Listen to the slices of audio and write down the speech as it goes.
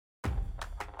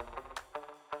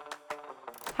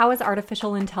How is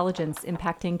artificial intelligence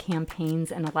impacting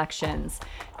campaigns and elections?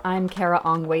 I'm Kara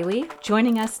Ong Whaley.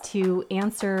 Joining us to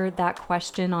answer that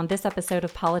question on this episode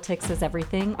of Politics is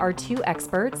Everything are two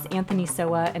experts, Anthony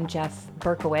Sowah and Jeff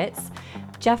Berkowitz.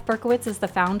 Jeff Berkowitz is the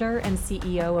founder and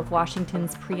CEO of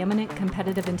Washington's preeminent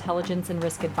competitive intelligence and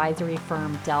risk advisory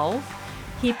firm, Delve.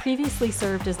 He previously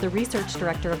served as the research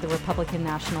director of the Republican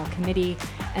National Committee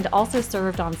and also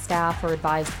served on staff or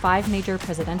advised 5 major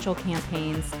presidential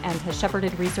campaigns and has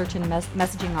shepherded research and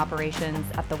messaging operations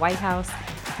at the White House,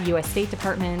 the U.S. State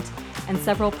Department, and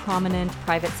several prominent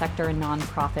private sector and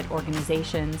nonprofit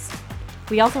organizations.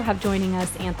 We also have joining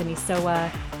us Anthony Sowah,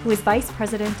 who is Vice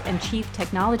President and Chief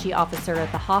Technology Officer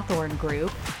at the Hawthorne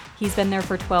Group. He's been there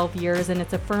for 12 years, and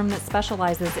it's a firm that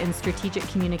specializes in strategic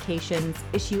communications,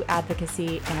 issue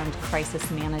advocacy, and crisis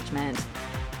management.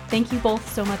 Thank you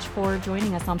both so much for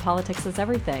joining us on Politics is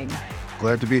Everything.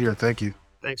 Glad to be here. Thank you.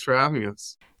 Thanks for having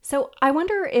us. So I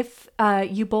wonder if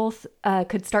you both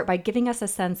could start by giving us a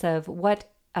sense of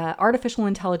what artificial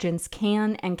intelligence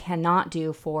can and cannot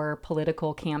do for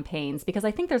political campaigns, because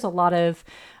I think there's a lot of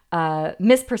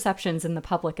misperceptions in the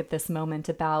public at this moment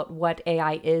about what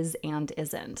AI is and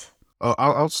isn't.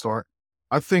 I'll start.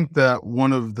 I think that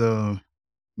one of the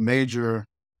major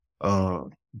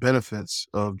benefits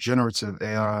of generative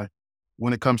AI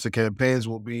when it comes to campaigns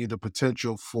will be the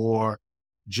potential for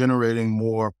generating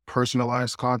more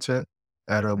personalized content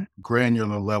at a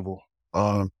granular level.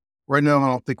 Right now, I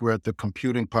don't think we're at the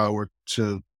computing power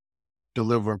to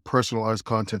deliver personalized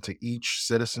content to each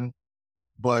citizen.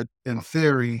 But in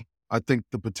theory, I think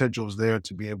the potential is there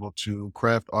to be able to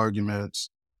craft arguments,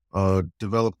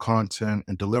 develop content,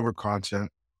 and deliver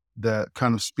content that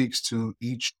kind of speaks to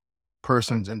each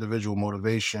person's individual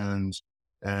motivations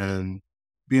and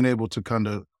being able to kind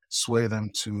of sway them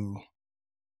to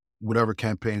whatever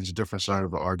campaign's different side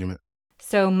of the argument.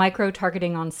 So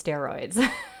micro-targeting on steroids.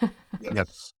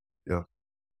 Yes. Yeah.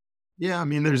 Yeah, I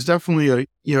mean, there's definitely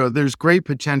there's great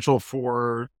potential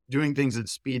for doing things at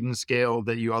speed and scale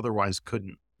that you otherwise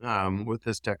couldn't with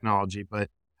this technology. But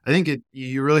I think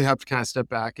you really have to kind of step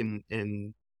back and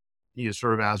you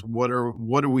sort of ask, what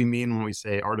do we mean when we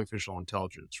say artificial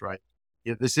intelligence, right?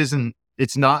 The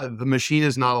machine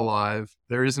is not alive.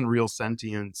 There isn't real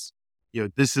sentience.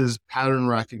 This is pattern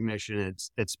recognition. It's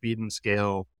at speed and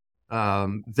scale.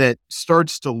 That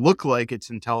starts to look like it's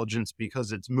intelligence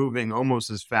because it's moving almost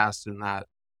as fast in that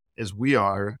as we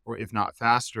are, or if not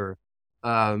faster.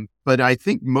 But I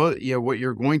think what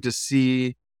you're going to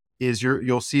see is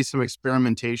you'll see some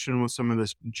experimentation with some of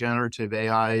this generative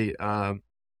AI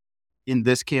in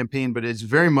this campaign, but it's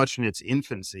very much in its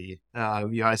infancy. I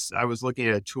was looking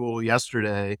at a tool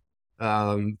yesterday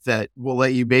that will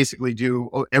let you basically do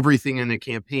everything in a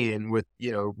campaign with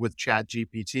Chat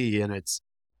GPT, and it's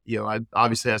I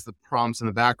obviously has the prompts in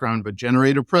the background, but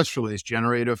generate a press release,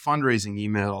 generate a fundraising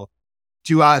email.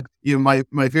 My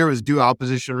favorite was do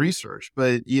opposition research,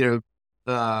 but it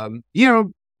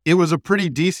was a pretty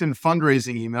decent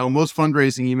fundraising email. Most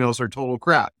fundraising emails are total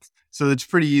crap, so it's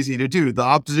pretty easy to do. The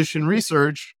opposition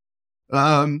research,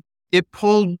 it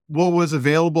pulled what was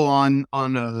available on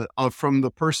from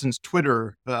the person's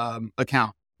Twitter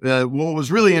account. What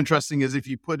was really interesting is if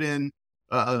you put in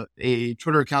a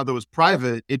Twitter account that was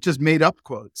private, it just made up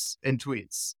quotes and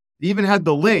tweets. It even had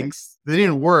the links. They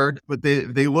didn't work, but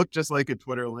they looked just like a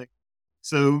Twitter link.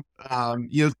 So, I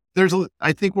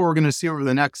think what we're going to see over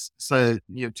the next 2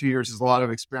 years is a lot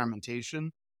of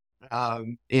experimentation.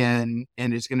 And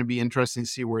it's going to be interesting to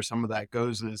see where some of that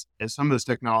goes as some of this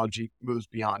technology moves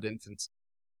beyond infancy.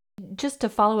 Just a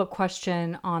follow-up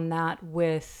question on that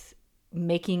with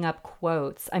making up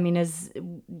quotes. I mean,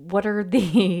 what are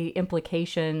the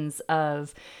implications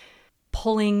of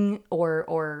pulling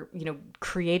or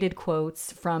created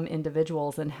quotes from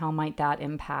individuals, and how might that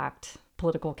impact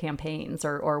political campaigns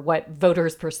or what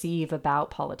voters perceive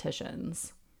about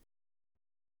politicians?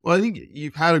 Well, I think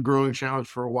you've had a growing challenge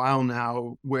for a while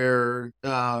now where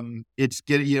it's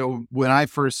getting, when I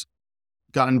first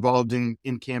got involved in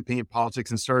campaign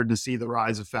politics and started to see the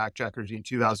rise of fact checkers in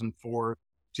 2004,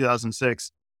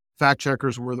 2006, fact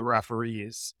checkers were the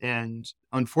referees. And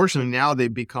unfortunately, now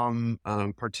they've become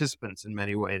participants in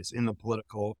many ways in the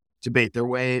political debate.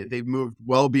 They've moved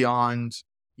well beyond,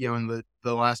 in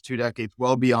the last 2 decades,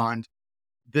 well beyond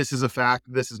this is a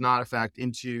fact, this is not a fact,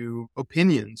 into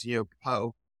opinions.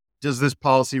 Does this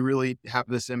policy really have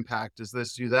this impact? Does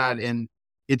this do that? And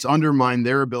it's undermined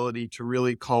their ability to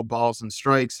really call balls and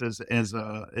strikes as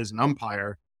an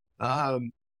umpire.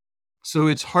 So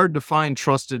it's hard to find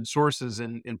trusted sources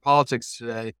in politics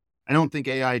today. I don't think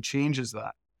AI changes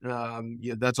that.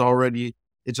 It's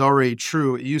already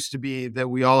true. It used to be that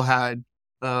we all had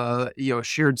a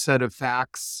shared set of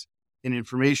facts and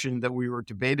information that we were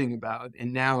debating about.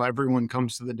 And now everyone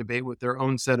comes to the debate with their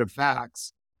own set of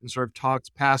facts and sort of talks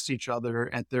past each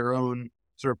other at their own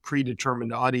sort of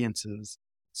predetermined audiences.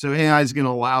 So AI is going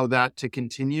to allow that to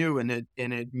continue, and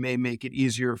it may make it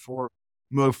easier for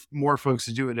more folks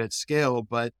to do it at scale.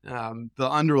 But the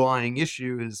underlying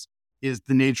issue is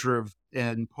the nature of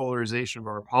and polarization of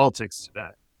our politics today.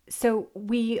 So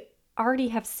we already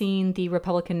have seen the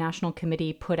Republican National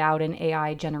Committee put out an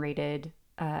AI generated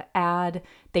ad.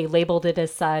 They labeled it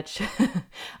as such.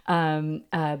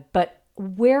 But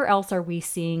where else are we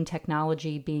seeing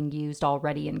technology being used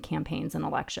already in campaigns and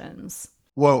elections?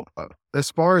 Well, as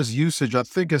far as usage, I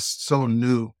think it's so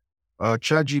new.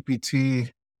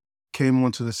 ChatGPT came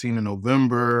onto the scene in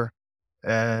November,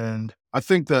 and I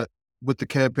think that with the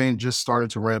campaign just starting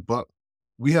to ramp up,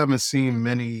 we haven't seen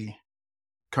many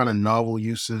kind of novel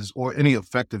uses or any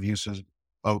effective uses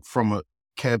from a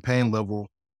campaign level.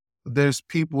 There's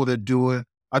people that do it.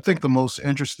 I think the most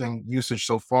interesting usage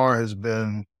so far has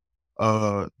been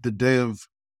the day of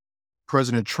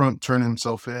President Trump turning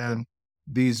himself in,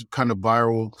 these kind of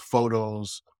viral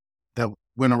photos that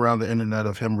went around the internet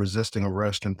of him resisting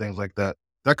arrest and things like that.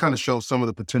 That kind of shows some of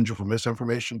the potential for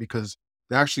misinformation because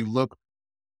they actually look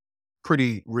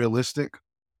pretty realistic.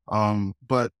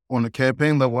 But on the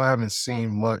campaign level, I haven't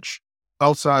seen much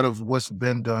outside of what's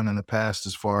been done in the past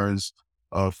as far as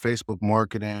Facebook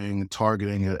marketing and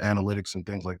targeting and analytics and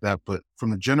things like that. But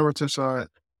from the generative side,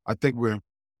 I think we're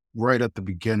right at the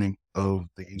beginning of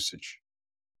the usage.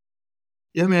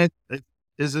 Yeah, man.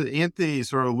 As Anthony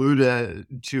sort of alluded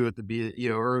to at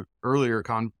the earlier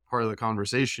part of the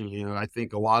conversation, I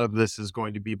think a lot of this is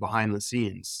going to be behind the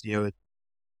scenes. A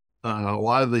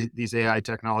lot of these AI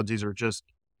technologies are just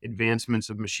advancements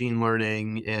of machine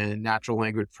learning and natural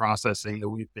language processing that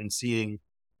we've been seeing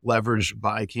leveraged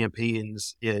by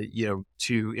campaigns,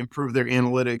 to improve their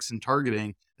analytics and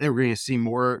targeting. And we're going to see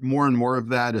more and more of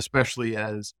that, especially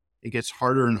as it gets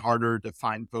harder and harder to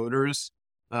find voters.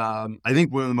 I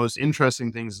think one of the most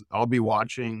interesting things I'll be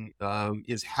watching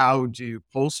is how do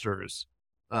pollsters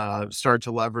start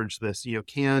to leverage this?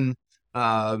 Can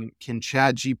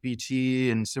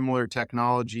ChatGPT and similar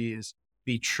technologies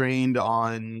be trained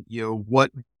on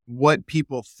what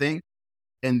people think,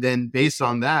 and then based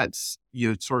on that,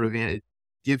 sort of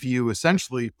give you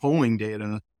essentially polling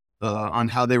data on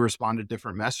how they respond to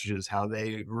different messages, how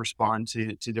they respond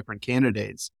to different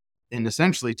candidates, and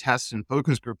essentially test and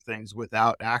focus group things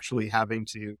without actually having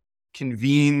to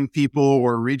convene people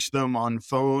or reach them on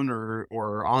phone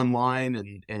or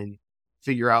online and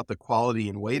figure out the quality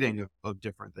and weighting of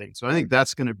different things. So I think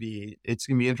it's going to be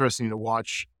interesting to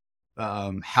watch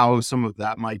how some of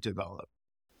that might develop.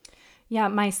 Yeah,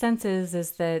 my sense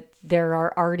is that there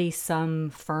are already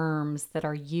some firms that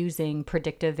are using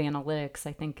predictive analytics,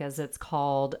 I think as it's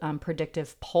called,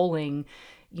 predictive polling,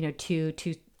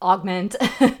 to augment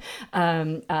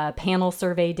panel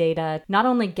survey data, not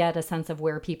only get a sense of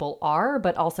where people are,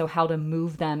 but also how to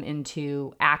move them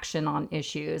into action on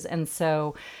issues. And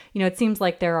so, it seems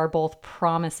like there are both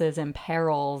promises and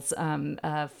perils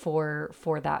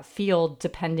for that field,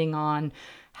 depending on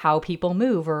how people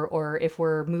move, or if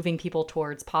we're moving people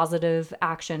towards positive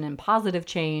action and positive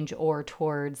change, or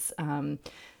towards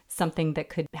something that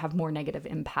could have more negative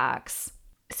impacts.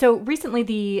 So recently,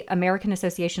 the American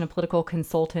Association of Political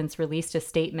Consultants released a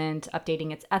statement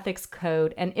updating its ethics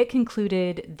code, and it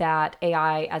concluded that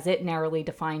AI, as it narrowly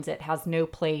defines it, has no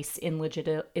place in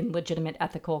legitimate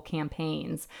ethical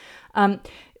campaigns.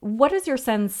 What is your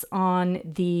sense on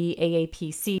the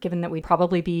AAPC, given that we'd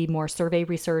probably be more survey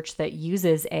research that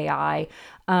uses AI?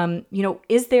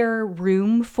 Is there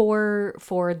room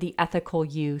for the ethical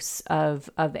use of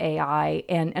AI,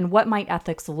 and what might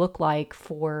ethics look like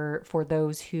for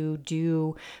those who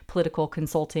do political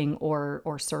consulting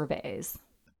or surveys?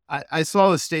 I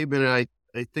saw the statement, and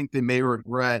I think they may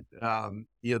regret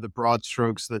the broad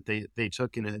strokes that they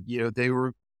took in it. They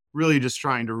were really just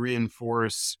trying to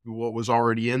reinforce what was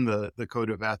already in the code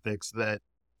of ethics, that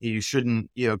you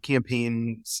shouldn't,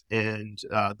 campaigns and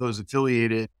those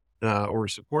affiliated or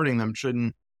supporting them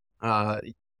shouldn't,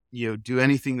 do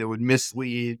anything that would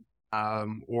mislead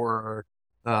or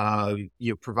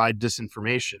provide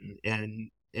disinformation.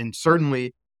 And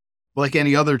certainly, like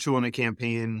any other tool in a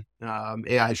campaign,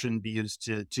 AI shouldn't be used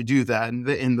to do that.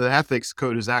 And the ethics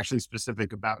code is actually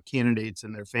specific about candidates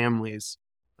and their families.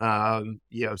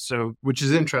 So which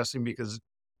is interesting because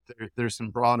there's some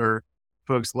broader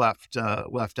folks left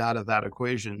out of that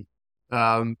equation.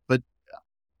 But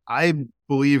I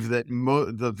believe that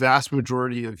the vast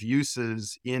majority of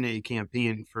uses in a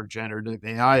campaign for generative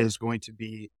AI is going to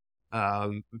be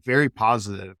very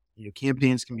positive.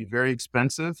 Campaigns can be very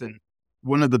expensive, and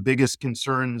one of the biggest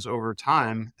concerns over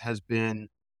time has been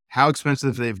how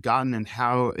expensive they've gotten and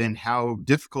how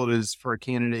difficult it is for a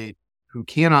candidate who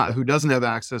doesn't have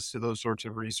access to those sorts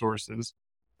of resources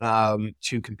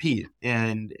to compete.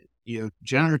 And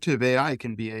generative AI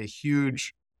can be a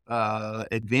huge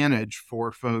advantage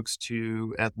for folks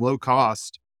to, at low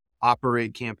cost,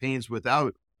 operate campaigns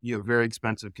without very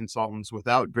expensive consultants,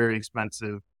 without very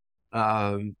expensive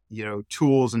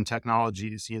tools and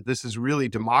technologies. This is really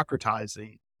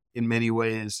democratizing in many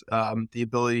ways the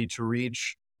ability to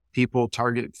reach people,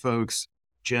 target folks,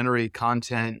 generate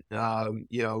content,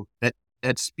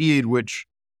 at speed, which,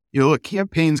 look,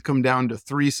 campaigns come down to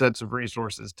three sets of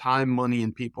resources: time, money,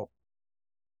 and people.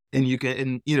 And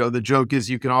the joke is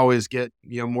you can always get,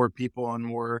 more people and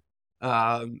more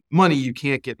money. You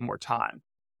can't get more time.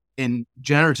 And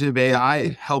generative AI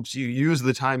helps you use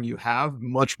the time you have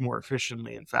much more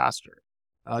efficiently and faster,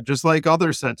 just like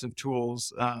other sets of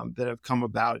tools that have come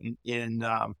about in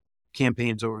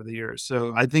campaigns over the years.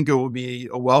 So I think it will be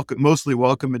a mostly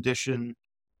welcome addition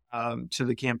to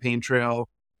the campaign trail.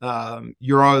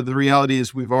 The reality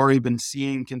is we've already been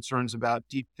seeing concerns about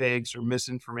deep fakes or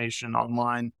misinformation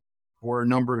online for a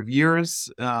number of years.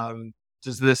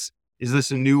 Is this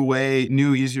a new,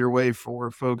 easier way for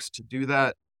folks to do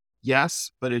that? Yes,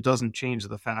 but it doesn't change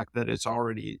the fact that it's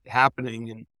already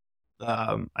happening.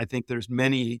 And I think there's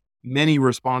many, many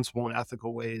responsible and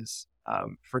ethical ways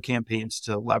for campaigns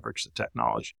to leverage the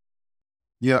technology.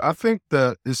 Yeah, I think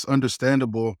that it's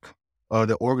understandable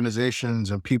that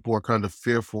organizations and people are kind of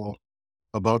fearful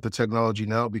about the technology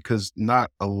now because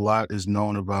not a lot is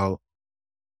known about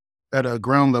at a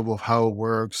ground level of how it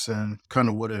works and kind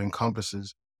of what it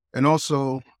encompasses. And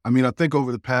also, I mean, I think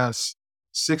over the past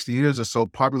 60 years or so,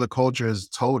 popular culture has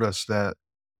told us that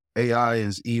AI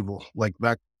is evil, like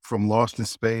back from Lost in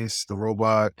Space, the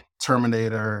robot,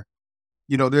 Terminator.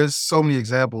 There's so many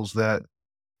examples that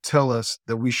tell us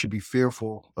that we should be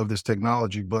fearful of this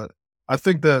technology. But I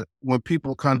think that when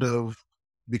people kind of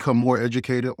become more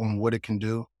educated on what it can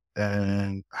do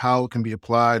and how it can be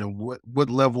applied and what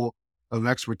level of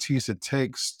expertise it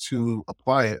takes to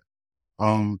apply it,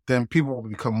 then people will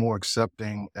become more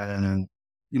accepting and,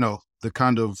 the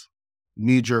kind of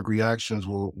knee-jerk reactions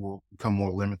will become more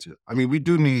limited. I mean, we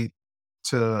do need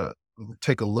to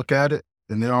take a look at it,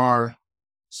 and there are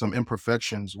some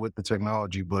imperfections with the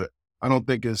technology, but I don't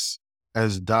think it's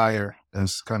as dire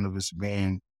as kind of it's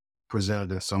being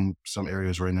presented in some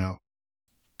areas right now.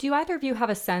 Do either of you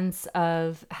have a sense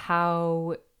of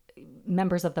how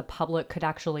members of the public could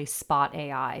actually spot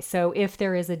AI? So if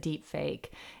there is a deep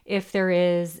fake, if there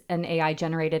is an AI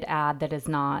generated ad that is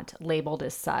not labeled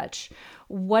as such,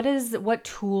 what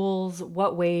tools,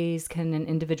 what ways can an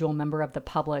individual member of the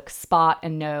public spot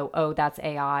and know, oh, that's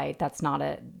AI, that's not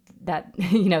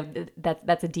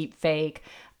that's a deep fake,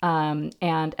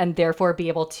 and therefore be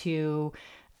able to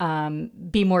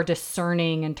be more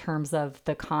discerning in terms of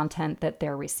the content that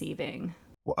they're receiving?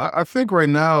 Well, I think right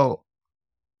now,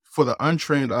 for the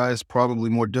untrained eye, it's probably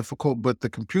more difficult, but the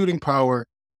computing power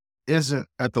isn't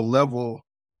at the level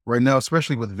right now,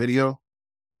 especially with video.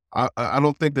 I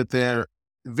don't think that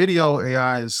video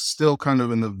AI is still kind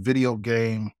of in the video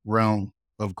game realm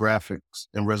of graphics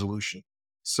and resolution.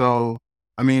 So,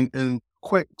 I mean, in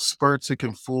quick spurts, it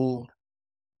can fool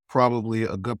probably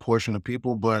a good portion of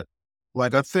people, but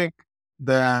I think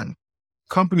that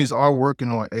companies are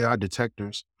working on AI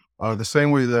detectors, the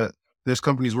same way that there's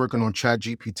companies working on Chat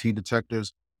GPT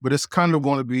detectors, but it's kind of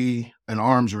going to be an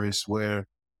arms race where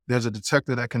there's a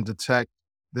detector that can detect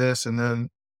this, and then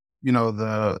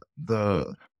the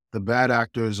bad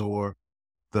actors or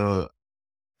the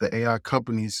AI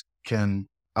companies can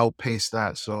outpace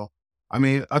that. So, I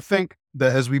mean, I think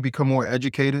that as we become more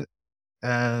educated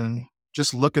and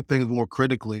just look at things more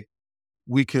critically,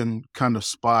 we can kind of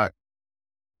spot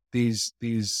these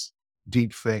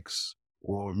deep fakes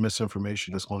or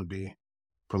misinformation that's going to be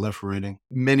proliferating.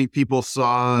 Many people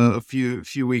saw a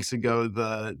few weeks ago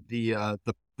the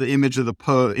images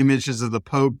of the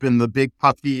Pope in the big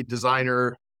puffy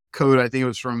designer coat. I think it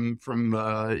was from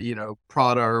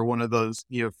Prada or one of those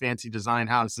fancy design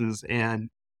houses. And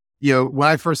when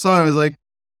I first saw it, I was like,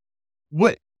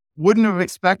 what? Wouldn't have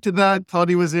expected that. Thought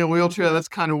he was in a wheelchair. That's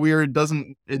kind of weird.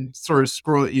 It sort of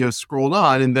scrolled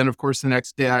on. And then of course the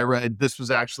next day I read this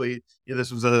was actually,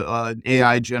 this was an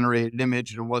AI generated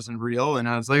image and it wasn't real. And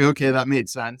I was like, okay, that made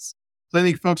sense. So I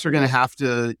think folks are going to have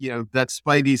to, that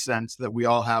spidey sense that we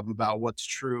all have about what's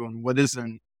true and what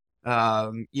isn't,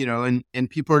 and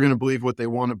people are going to believe what they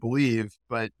want to believe,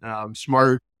 but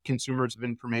smart consumers of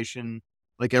information,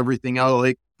 like everything else,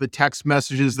 like the text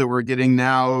messages that we're getting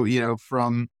now,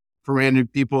 from random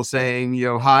people saying,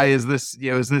 hi, is this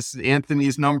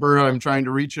Anthony's number? I'm trying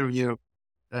to reach him.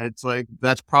 It's like,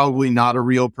 that's probably not a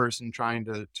real person trying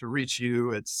to reach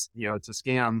you. It's a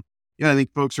scam. I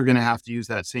think folks are going to have to use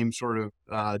that same sort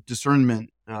of discernment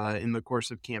in the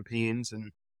course of campaigns.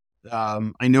 And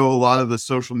I know a lot of the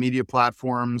social media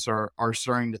platforms are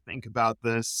starting to think about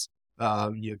this.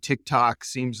 TikTok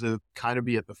seems to kind of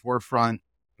be at the forefront.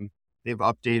 They've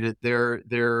updated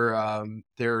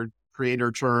their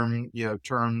creator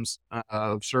terms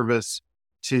of service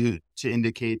to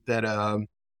indicate that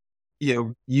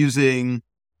using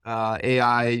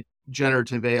AI,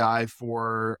 generative AI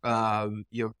for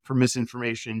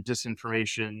misinformation,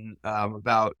 disinformation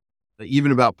about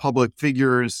public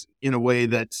figures in a way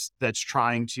that's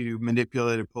trying to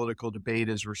manipulate a political debate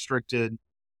is restricted.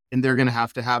 And they're going to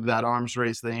have that arms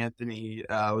race that Anthony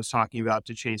was talking about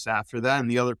to chase after that. And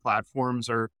the other platforms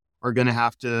are going to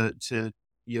have to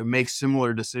make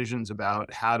similar decisions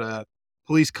about how to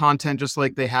police content, just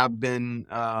like they have been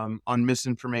on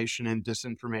misinformation and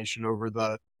disinformation over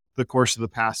the course of the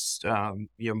past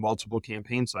multiple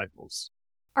campaign cycles.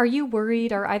 Are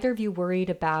either of you worried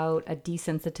about a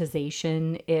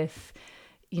desensitization if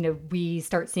we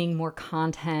start seeing more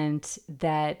content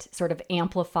that sort of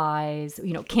amplifies,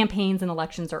 campaigns and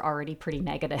elections are already pretty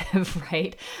negative,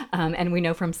 right? And we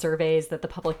know from surveys that the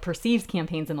public perceives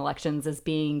campaigns and elections as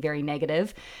being very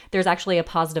negative. There's actually a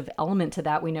positive element to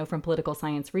that. We know from political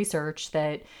science research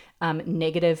that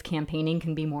negative campaigning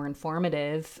can be more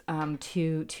informative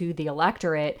to the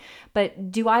electorate.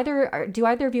 But do either of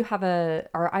you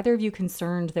are either of you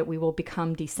concerned that we will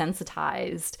become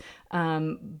desensitized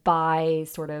by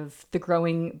sort of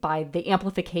by the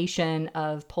amplification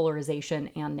of polarization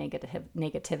and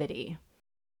negativity?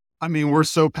 I mean, we're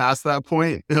so past that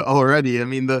point already. I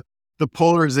mean, the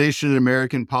polarization in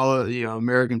American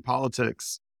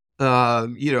politics.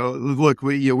 Look,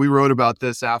 we wrote about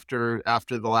this after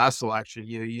the last election.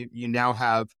 You now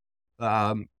have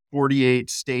 48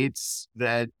 states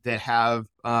that have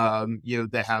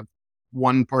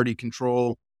one party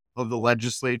control of the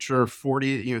legislature.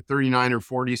 39 or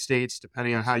 40 states,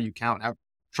 depending on how you count, have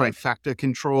trifecta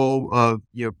control of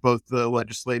both the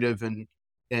legislative and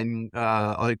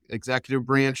executive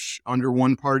branch under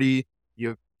one party. You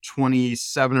have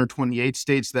 27 or 28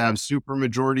 states that have super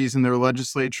majorities in their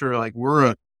legislature. Like,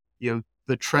 we're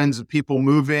the trends of people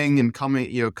moving and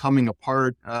coming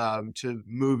apart to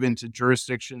move into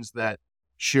jurisdictions that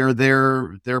share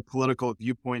their political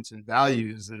viewpoints and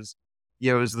values is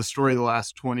the story of the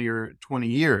last 20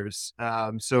 years.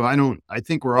 So I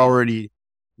think we're already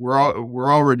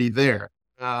there.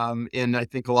 And I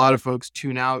think a lot of folks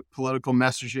tune out political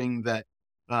messaging that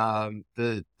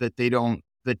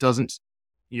doesn't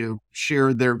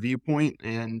share their viewpoint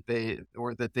and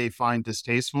that they find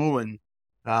distasteful, and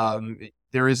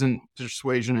there isn't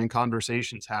persuasion and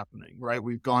conversations happening, right?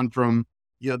 We've gone from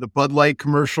the Bud Light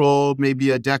commercial maybe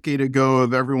a decade ago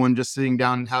of everyone just sitting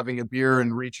down and having a beer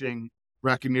and reaching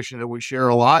recognition that we share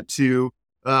a lot to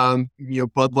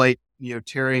Bud Light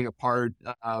tearing apart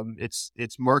its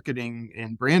marketing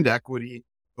and brand equity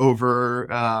over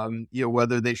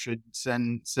whether they should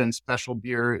send special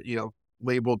beer,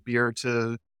 labeled beer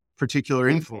to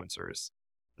particular influencers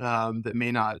that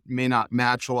may not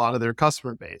match a lot of their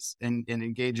customer base, and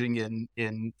engaging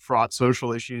in fraught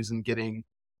social issues and getting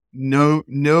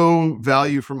no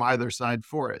value from either side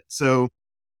for it. So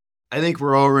I think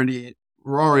we're already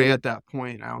at that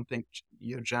point. I don't think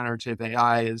generative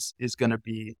AI is going to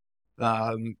be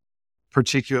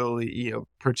particularly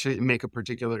make a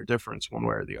particular difference one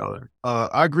way or the other.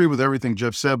 I agree with everything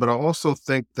Jeff said, but I also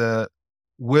think that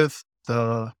with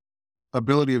the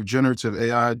ability of generative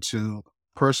AI to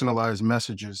personalize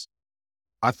messages,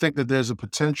 I think that there's a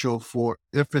potential for,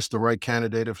 if it's the right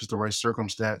candidate, if it's the right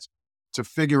circumstance, to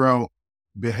figure out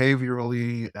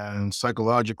behaviorally and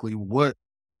psychologically what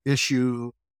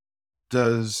issue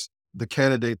does the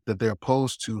candidate that they're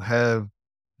opposed to have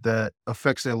that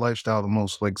affects their lifestyle the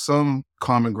most, like some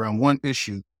common ground, one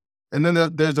issue. And then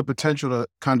there's the potential to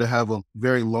kind of have a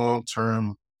very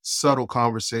long-term, subtle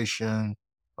conversation,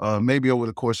 maybe over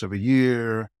the course of a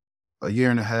year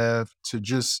and a half, to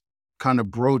just kind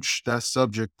of broach that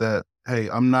subject that, hey,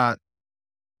 I'm not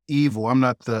evil. I'm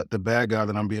not the bad guy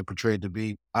that I'm being portrayed to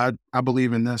be. I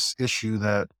believe in this issue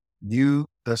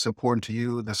that's important to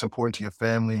you, that's important to your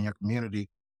family and your community.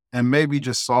 And maybe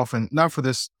just soften, not for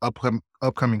this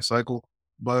upcoming cycle,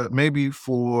 but maybe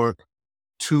for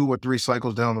 2 or 3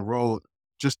 cycles down the road,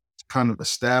 just kind of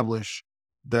establish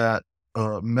that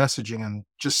messaging and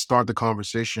just start the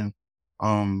conversation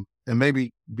and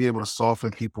maybe be able to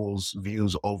soften people's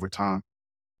views over time.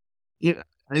 Yeah,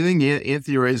 I think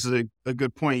Anthony raises a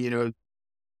good point.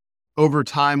 Over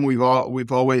time, we've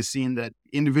always seen that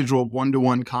individual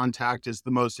one-to-one contact is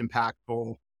the most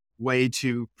impactful way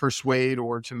to persuade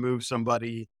or to move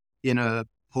somebody in a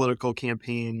political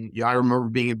campaign. Yeah, I remember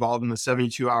being involved in the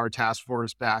 72-hour task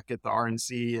force back at the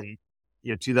RNC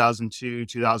in 2002,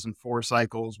 2004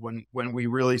 cycles when we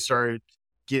really started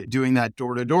doing that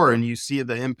door to door, and you see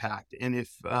the impact. And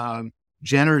if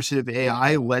generative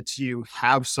AI lets you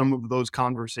have some of those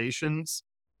conversations,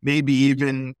 maybe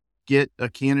even get a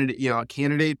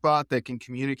candidate bot that can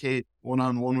communicate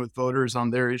one-on-one with voters on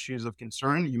their issues of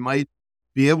concern, you might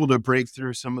be able to break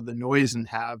through some of the noise and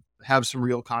have some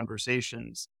real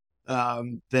conversations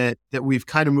that we've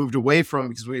kind of moved away from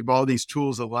because we have all these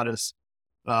tools that let us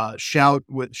shout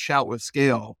with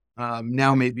scale.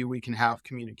 Now maybe we can have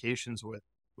communications with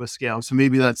scale. So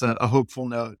maybe that's a hopeful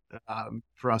note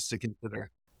for us to consider.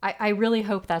 I really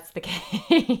hope that's the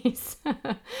case.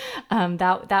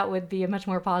 That would be a much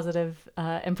more positive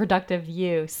and productive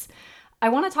use. I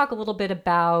want to talk a little bit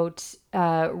about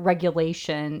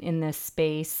regulation in this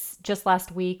space. Just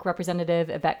last week, Representative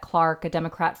Yvette Clarke, a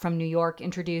Democrat from New York,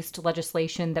 introduced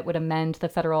legislation that would amend the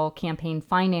federal campaign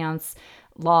finance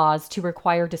laws to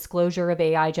require disclosure of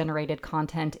AI-generated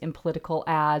content in political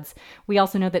ads. We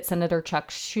also know that Senator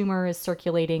Chuck Schumer is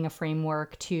circulating a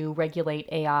framework to regulate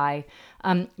AI.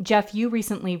 Jeff, you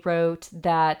recently wrote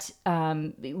that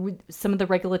some of the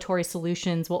regulatory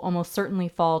solutions will almost certainly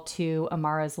fall to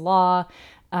Amara's Law,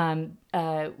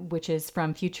 which is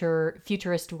from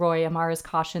futurist Roy Amara's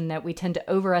caution that we tend to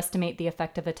overestimate the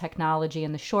effect of a technology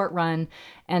in the short run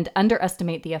and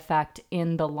underestimate the effect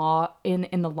in the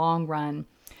long run.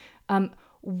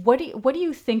 What do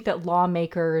you think that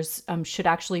lawmakers should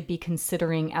actually be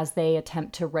considering as they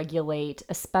attempt to regulate,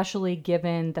 especially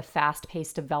given the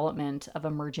fast-paced development of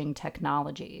emerging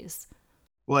technologies?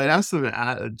 Well, it asks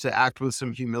them to act with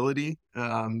some humility,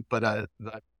 but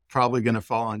that's probably going to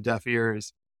fall on deaf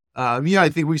ears. I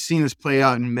think we've seen this play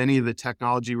out in many of the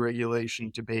technology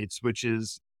regulation debates, which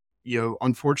is,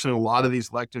 unfortunately, a lot of these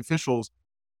elected officials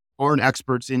aren't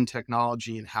experts in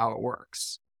technology and how it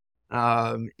works.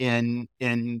 And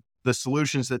the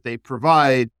solutions that they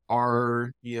provide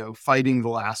are, fighting the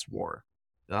last war.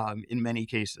 In many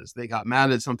cases, they got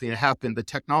mad at something that happened. The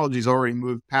technology's already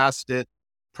moved past it.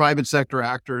 Private sector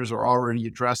actors are already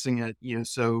addressing it.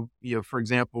 So, for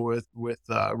example, with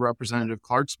Representative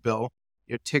Clark's bill,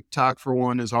 TikTok, for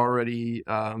one, is already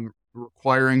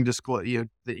requiring that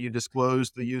you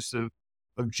disclose the use of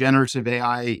generative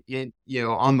AI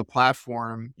on the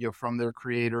platform, from their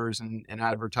creators and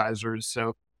advertisers.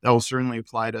 So that will certainly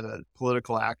apply to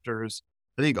political actors.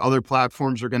 I think other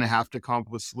platforms are going to have to come up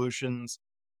with solutions.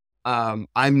 I'm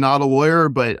not a lawyer,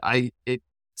 but it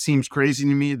seems crazy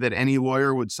to me that any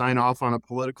lawyer would sign off on a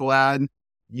political ad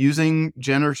using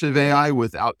generative AI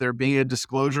without there being a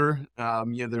disclosure.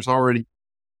 There's already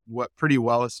pretty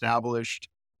well established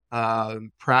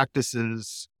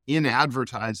practices in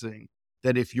advertising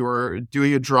that if you're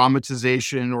doing a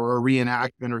dramatization or a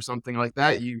reenactment or something like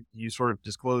that, you sort of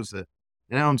disclose it.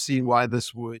 And I don't see why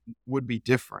this would be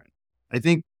different. I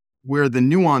think where the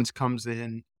nuance comes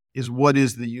in is what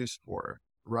is the use for,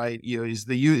 right?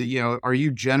 Are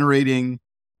you generating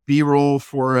B-roll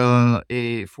for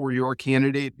for your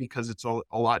candidate because it's a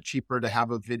lot cheaper to have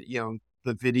the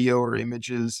video or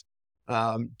images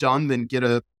done than get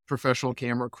a professional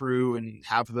camera crew and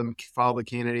have them follow the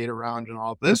candidate around and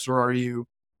all of this? Or are you,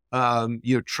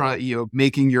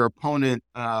 making your opponent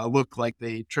look like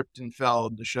they tripped and fell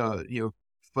to show,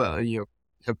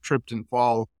 have tripped and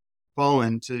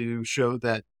fallen to show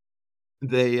that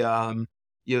they,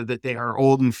 that they are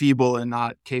old and feeble and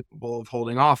not capable of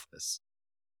holding office?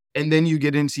 And then you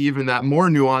get into even that more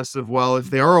nuance of, well, if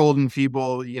they are old and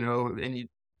feeble, and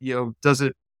does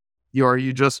it, are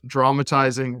you just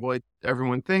dramatizing what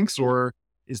everyone thinks, or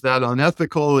is that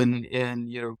unethical? And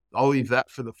I'll leave that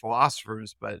for the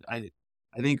philosophers. But I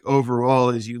think overall,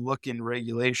 as you look in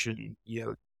regulation,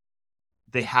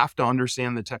 they have to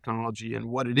understand the technology and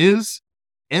what it is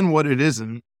and what it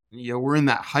isn't. We're in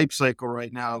that hype cycle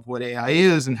right now of what AI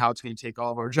is and how it's going to take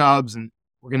all of our jobs. And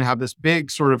we're going to have this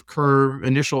big sort of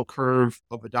initial curve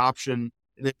of adoption.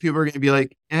 And then people are going to be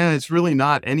like, it's really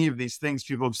not any of these things.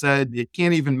 People have said it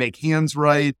can't even make hands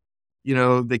right.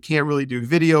 They can't really do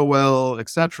video well,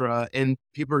 etc. And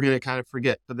people are going to kind of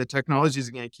forget, but the technology is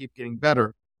going to keep getting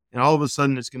better. And all of a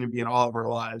sudden it's going to be in all of our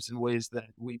lives in ways that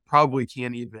we probably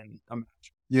can't even imagine.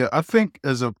 Yeah, I think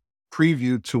as a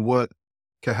preview to what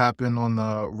could happen on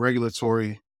the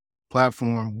regulatory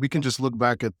platform, we can just look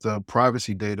back at the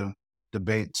privacy data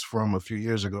debates from a few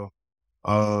years ago.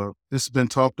 This has been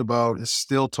talked about. It's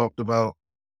still talked about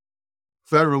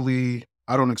federally.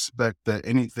 I don't expect that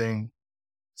anything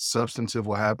substantive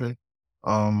will happen.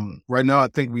 Right now, I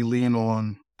think we lean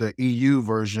on the EU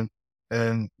version.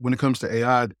 And when it comes to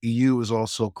AI, the EU is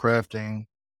also crafting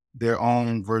their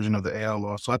own version of the AI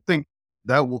law. So I think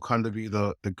that will kind of be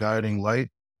the guiding light.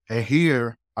 And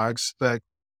here, I expect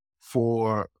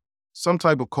for some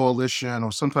type of coalition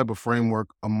or some type of framework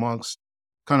amongst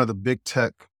kind of the big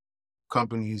tech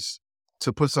companies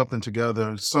to put something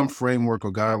together, some framework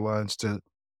or guidelines to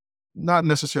not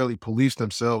necessarily police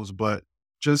themselves, but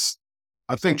just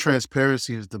I think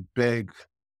transparency is the big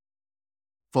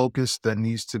focus that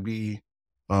needs to be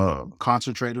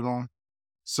concentrated on.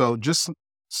 So just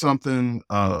something,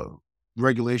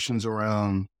 regulations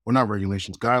around, or not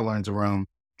regulations, guidelines around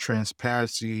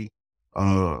transparency,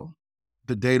 uh,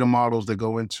 the data models that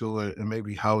go into it, and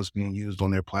maybe how it's being used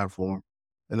on their platform.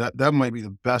 And that might be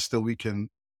the best that we can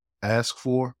ask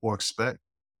for or expect.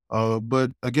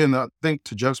 But again, I think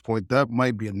to Jeff's point, that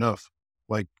might be enough.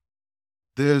 Like,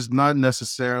 there's not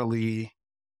necessarily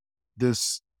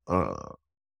this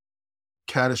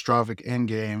catastrophic end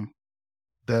game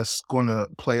that's going to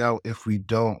play out if we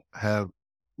don't have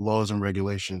laws and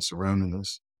regulations surrounding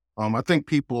this. I think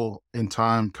people in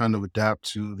time kind of adapt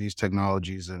to these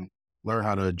technologies and learn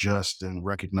how to adjust and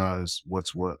recognize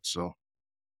what's what. So,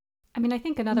 I mean, I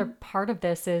think another part of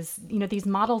this is, these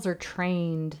models are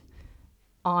trained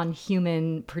on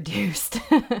human produced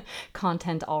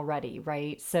content already,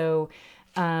 right? So,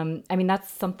 I mean,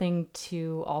 that's something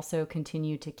to also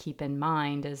continue to keep in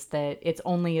mind, is that it's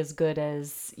only as good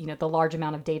as, the large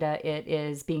amount of data it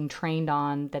is being trained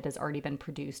on that has already been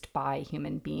produced by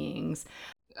human beings.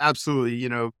 Absolutely.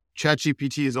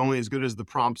 ChatGPT is only as good as the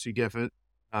prompts you give it,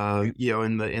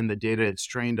 in the data it's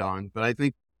trained on. But I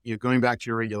think, going back to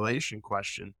your regulation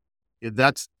question,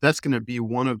 that's going to be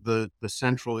one of the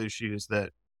central issues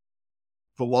that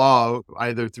the law,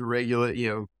 either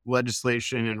through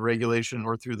legislation and regulation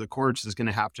or through the courts, is going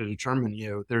to have to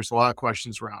determine. There's a lot of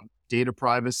questions around data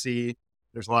privacy.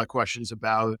 There's a lot of questions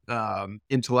about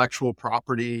intellectual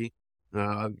property,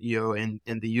 and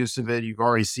the use of it. You've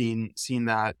already seen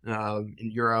that in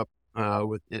Europe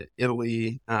with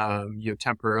Italy,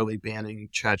 temporarily banning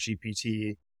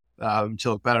ChatGPT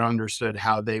until it better understood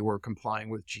how they were complying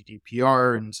with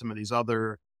GDPR and some of these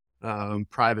other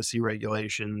privacy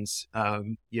regulations.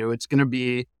 It's going to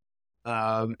be,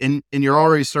 and you're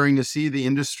already starting to see the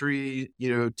industry,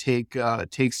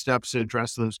 take steps to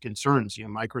address those concerns.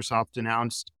 Microsoft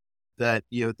announced that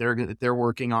they're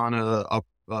working on a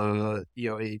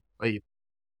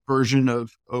version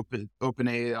of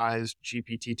OpenAI's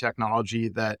GPT technology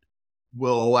that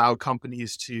will allow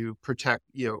companies to protect,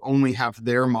 only have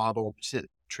their model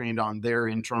trained on their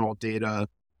internal data.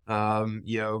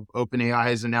 OpenAI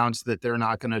has announced that they're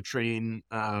not going to train,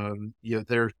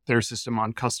 their system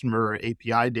on customer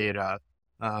API data.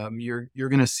 You're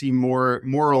going to see more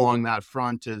along that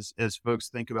front as folks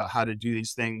think about how to do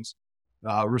these things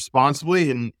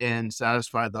responsibly and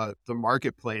satisfy the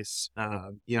marketplace.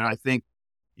 I think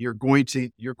you're going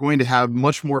to have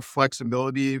much more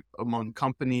flexibility among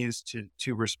companies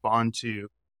to respond to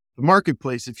the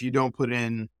marketplace if you don't put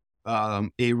in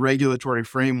a regulatory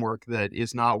framework that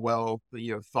is not well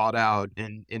thought out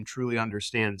and truly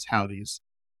understands how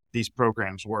these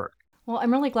programs work. Well,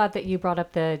 I'm really glad that you brought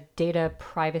up the data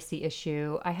privacy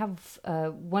issue. I have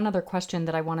one other question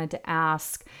that I wanted to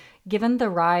ask. Given the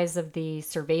rise of the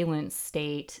surveillance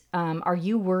state, are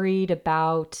you worried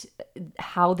about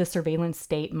how the surveillance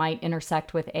state might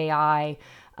intersect with AI?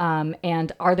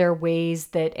 And are there ways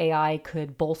that AI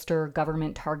could bolster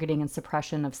government targeting and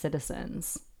suppression of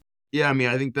citizens? Yeah, I mean,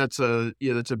 I think that's a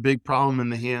big problem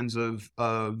in the hands of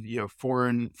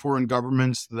foreign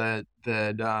governments that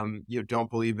don't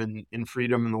believe in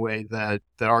freedom in the way that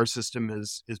our system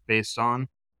is based on.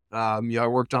 I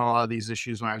worked on a lot of these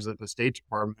issues when I was at the State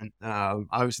Department.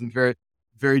 I was in very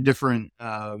very different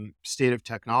state of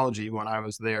technology when I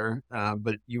was there,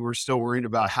 but you were still worried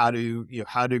about how do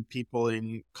people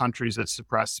in countries that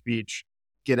suppress speech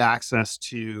get access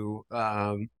to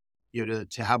to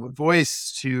have a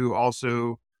voice, to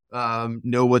also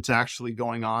know what's actually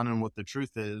going on and what the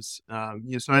truth is. So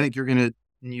I think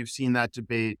you've seen that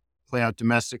debate play out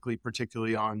domestically,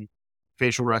 particularly on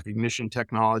facial recognition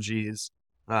technologies.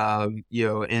 And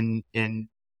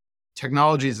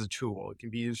technology is a tool. It can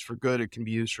be used for good. It can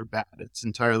be used for bad. It's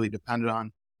entirely dependent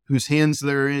on whose hands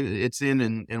it's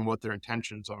in and what their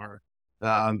intentions are.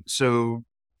 So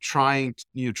trying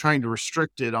to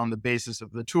restrict it on the basis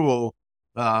of the tool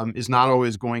is not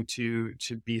always going to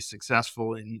be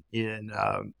successful in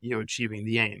achieving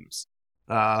the aims.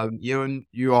 And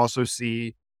you also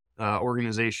see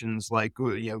organizations like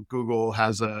Google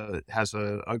has a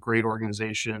great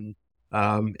organization,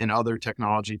 and other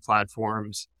technology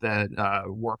platforms that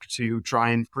work to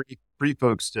try and free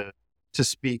folks to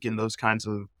speak in those kinds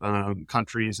of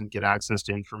countries and get access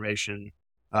to information,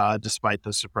 despite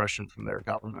the suppression from their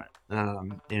government.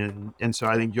 And so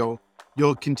I think you'll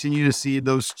continue to see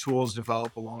those tools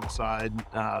develop alongside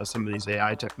some of these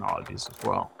AI technologies as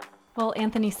well. Well,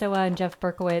 Anthony Sowah and Jeff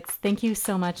Berkowitz, thank you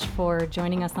so much for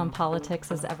joining us on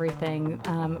Politics is Everything.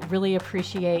 Really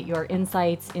appreciate your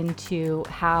insights into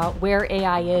where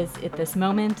AI is at this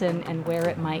moment and where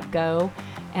it might go.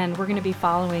 And we're going to be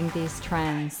following these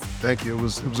trends. Thank you. It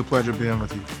was a pleasure being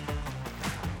with you.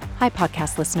 Hi,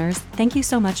 podcast listeners. Thank you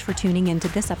so much for tuning into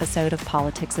this episode of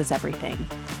Politics is Everything.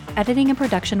 Editing and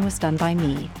production was done by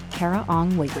me, Kara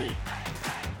Ong Whaley.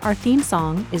 Our theme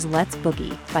song is Let's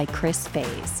Boogie by Chris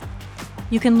Faze.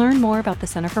 You can learn more about the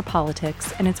Center for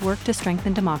Politics and its work to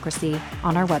strengthen democracy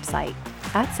on our website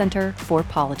at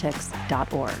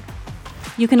centerforpolitics.org.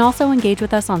 You can also engage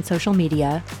with us on social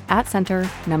media at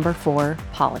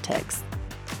Center4Politics.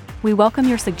 We welcome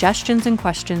your suggestions and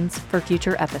questions for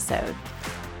future episodes.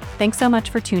 Thanks so much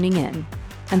for tuning in.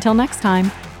 Until next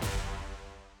time.